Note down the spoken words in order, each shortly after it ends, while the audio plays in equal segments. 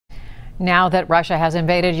Now that Russia has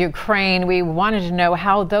invaded Ukraine, we wanted to know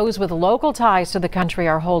how those with local ties to the country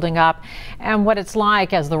are holding up and what it's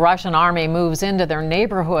like as the Russian army moves into their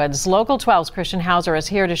neighborhoods. Local 12's Christian Hauser is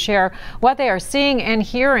here to share what they are seeing and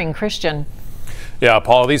hearing. Christian. Yeah,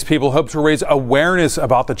 Paul, these people hope to raise awareness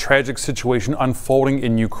about the tragic situation unfolding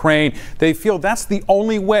in Ukraine. They feel that's the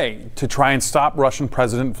only way to try and stop Russian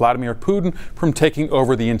President Vladimir Putin from taking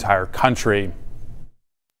over the entire country.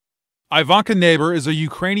 Ivanka Neighbor is a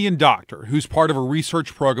Ukrainian doctor who's part of a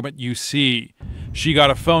research program at UC. She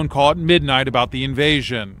got a phone call at midnight about the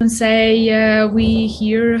invasion. We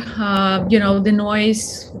hear, the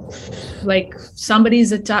noise, like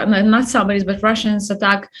somebody's attack, not somebody's, but Russians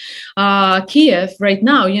attack Kiev right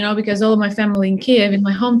now, because all of my family in Kiev, in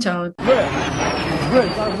my hometown.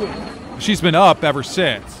 She's been up ever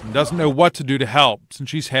since and doesn't know what to do to help since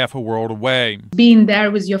she's half a world away. Being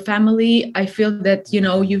there with your family, I feel that,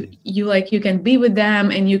 you can be with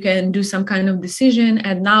them and you can do some kind of decision.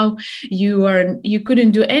 And now you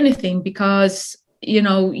couldn't do anything because,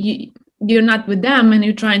 you're not with them and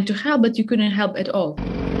you're trying to help, but you couldn't help at all.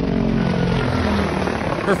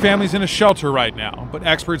 Her family's in a shelter right now, but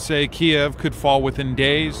experts say Kiev could fall within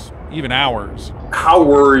days, even hours. How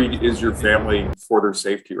worried is your family for their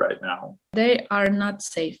safety right now? They are not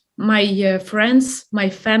safe. My friends, my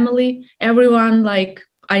family, everyone,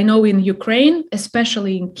 I know in Ukraine,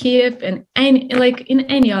 especially in Kiev and in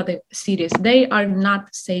any other cities, they are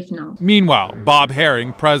not safe now. Meanwhile, Bob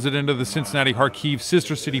Herring, president of the Cincinnati-Kharkiv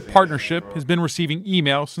Sister City Partnership, has been receiving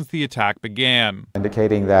emails since the attack began,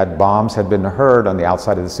 indicating that bombs had been heard on the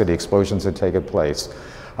outside of the city, explosions had taken place.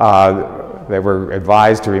 They were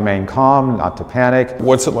advised to remain calm, not to panic.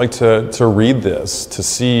 What's it like to read this, to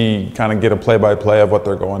see, kind of get a play-by-play of what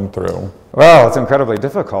they're going through? Well, it's incredibly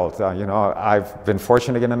difficult. I've been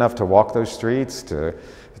fortunate enough to walk those streets, to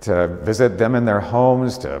visit them in their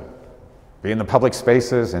homes, to be in the public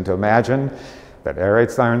spaces, and to imagine that air raid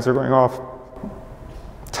sirens are going off.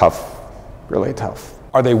 Tough, really tough.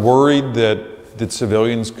 Are they worried that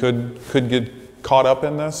civilians could get caught up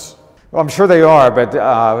in this? Well, I'm sure they are, but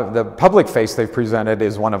the public face they've presented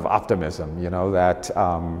is one of optimism, that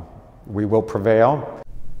we will prevail.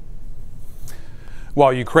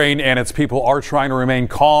 While Ukraine and its people are trying to remain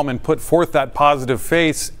calm and put forth that positive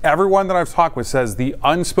face, everyone that I've talked with says the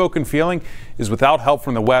unspoken feeling is without help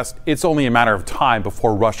from the West, it's only a matter of time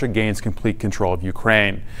before Russia gains complete control of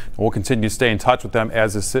Ukraine. We'll continue to stay in touch with them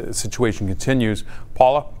as the situation continues.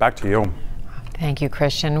 Paula, back to you. Thank you,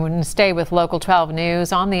 Christian. Stay with Local 12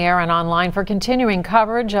 News on the air and online for continuing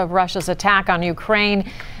coverage of Russia's attack on Ukraine.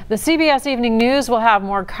 The CBS Evening News will have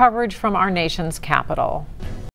more coverage from our nation's capital.